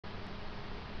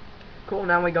cool.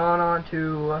 Now we gone on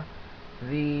to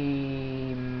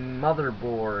the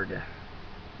motherboard.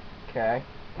 Okay.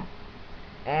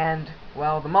 And,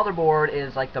 well, the motherboard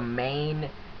is like the main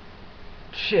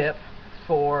chip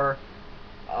for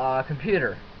a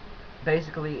computer.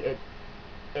 Basically,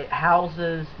 it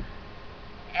houses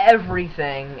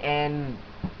everything and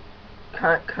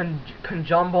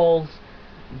conjumbles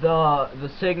the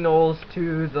signals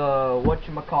to the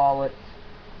whatchamacallits.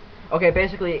 Okay,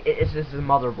 basically, it's just a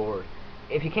motherboard.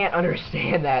 If you can't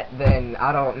understand that, then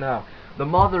I don't know. The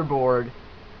motherboard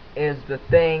is the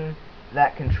thing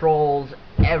that controls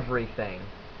everything.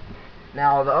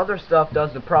 Now, the other stuff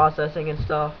does the processing and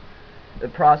stuff.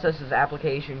 It processes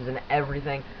applications and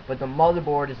everything, but the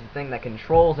motherboard is the thing that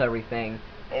controls everything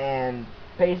and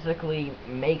basically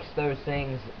makes those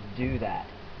things do that.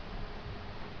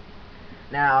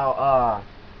 Now,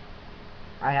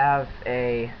 I have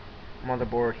a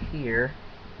motherboard here.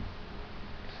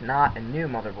 It's not a new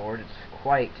motherboard, it's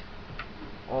quite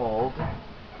old.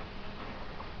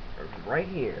 It's right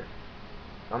here.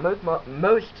 Now,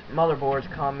 most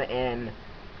motherboards come in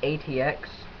ATX.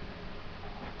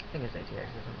 I think it's ATX, isn't it?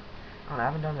 I don't know, I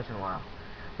haven't done this in a while.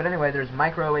 But anyway, there's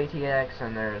micro ATX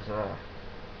and there's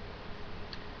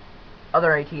other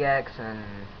ATX and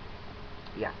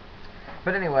yeah.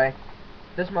 But anyway,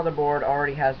 this motherboard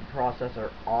already has the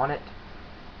processor on it.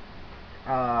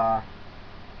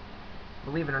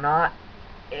 Believe it or not,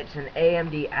 it's an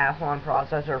AMD Athlon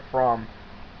processor from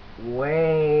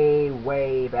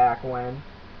way back when.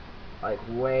 Like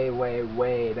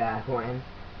way back when.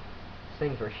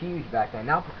 Things were huge back then.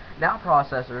 Now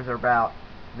processors are about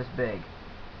this big.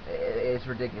 It's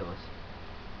ridiculous.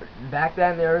 But back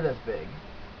then they were this big.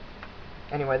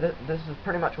 Anyway, this is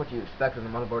pretty much what you expect from the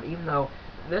motherboard. Even though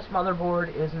this motherboard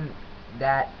isn't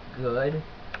that good,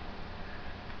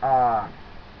 I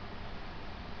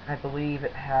believe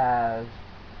it has.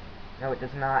 No, it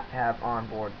does not have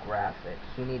onboard graphics.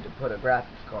 You need to put a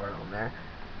graphics card on there.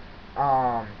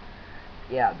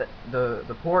 Yeah,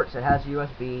 the ports, it has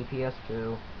USB,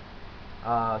 PS2,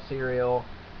 serial,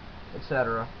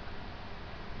 etc.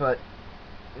 But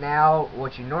now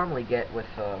what you normally get with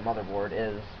a motherboard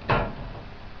is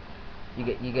you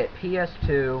get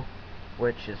PS2,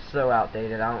 which is so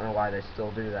outdated. I don't know why they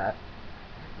still do that.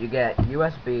 You get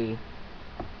USB.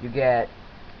 You get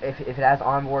if it has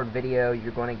onboard video,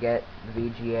 you're going to get the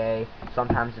VGA,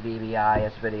 sometimes the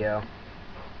DVI-S video.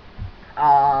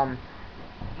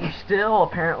 You still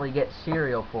apparently get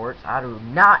serial ports. I do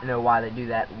not know why they do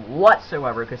that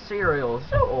whatsoever, because serial is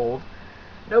so old.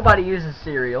 Nobody uses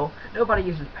serial. Nobody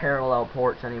uses parallel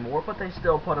ports anymore, but they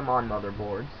still put them on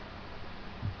motherboards.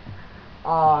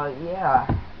 Yeah,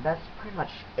 that's pretty much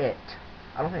it.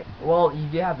 I don't think. Well, you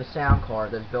do have the sound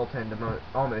card that's built into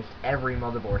almost every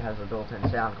motherboard has a built-in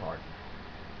sound card.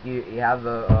 You have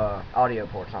the audio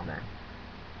ports on there,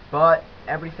 but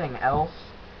everything else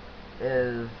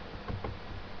is,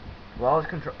 well,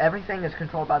 everything is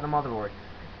controlled by the motherboard.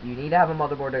 You need to have a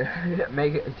motherboard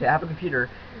to have a computer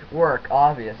work,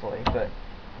 obviously. But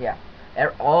yeah,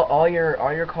 all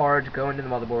your cards go into the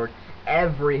motherboard.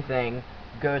 Everything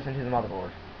goes into the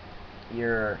motherboard.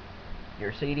 Your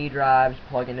CD drives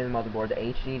plug into the motherboard. The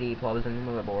HDD plugs into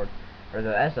the motherboard, or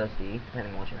the SSD,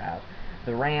 depending on what you have.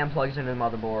 The RAM plugs into the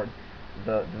motherboard.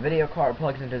 The video card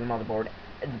plugs into the motherboard.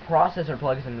 The processor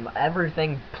plugs into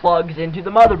everything plugs into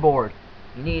the motherboard.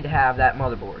 You need to have that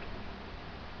motherboard.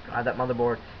 That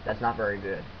motherboard, that's not very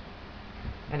good.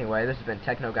 Anyway, this has been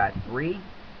Techno Guy 3,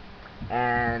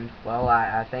 and well,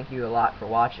 I thank you a lot for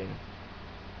watching.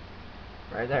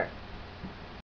 Right there.